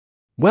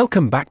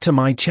Welcome back to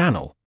my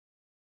channel.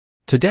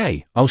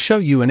 Today, I'll show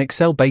you an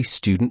Excel-based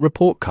student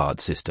report card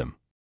system.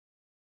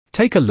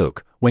 Take a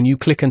look. When you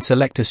click and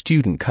select a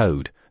student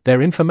code, their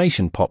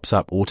information pops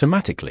up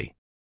automatically.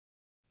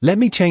 Let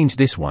me change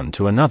this one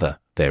to another.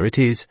 There it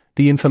is.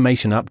 The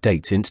information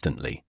updates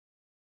instantly.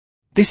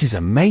 This is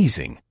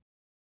amazing.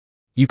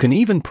 You can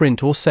even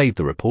print or save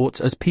the reports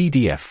as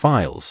PDF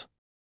files.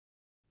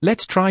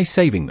 Let's try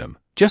saving them.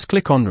 Just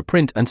click on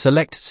Reprint and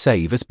select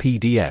Save as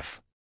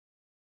PDF.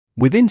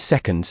 Within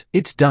seconds,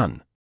 it's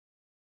done.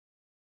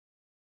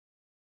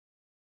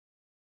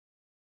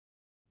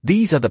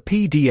 These are the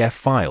PDF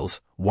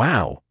files.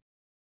 Wow!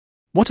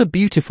 What a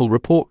beautiful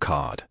report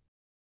card.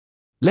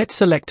 Let's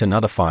select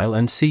another file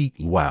and see.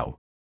 Wow!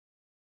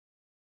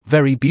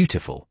 Very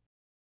beautiful.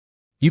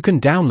 You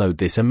can download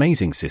this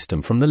amazing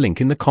system from the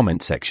link in the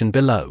comment section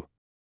below.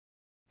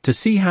 To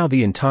see how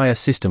the entire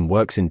system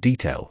works in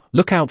detail,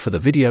 look out for the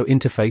video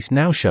interface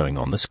now showing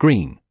on the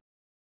screen.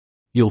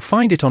 You'll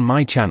find it on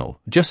my channel.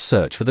 Just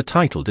search for the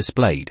title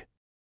displayed.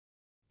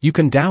 You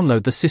can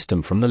download the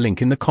system from the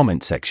link in the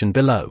comment section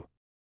below.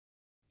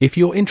 If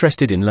you're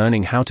interested in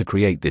learning how to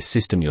create this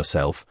system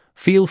yourself,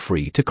 feel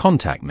free to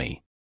contact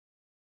me.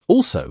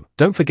 Also,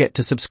 don't forget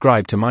to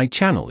subscribe to my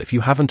channel if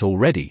you haven't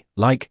already,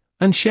 like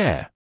and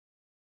share.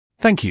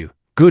 Thank you.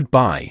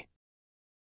 Goodbye.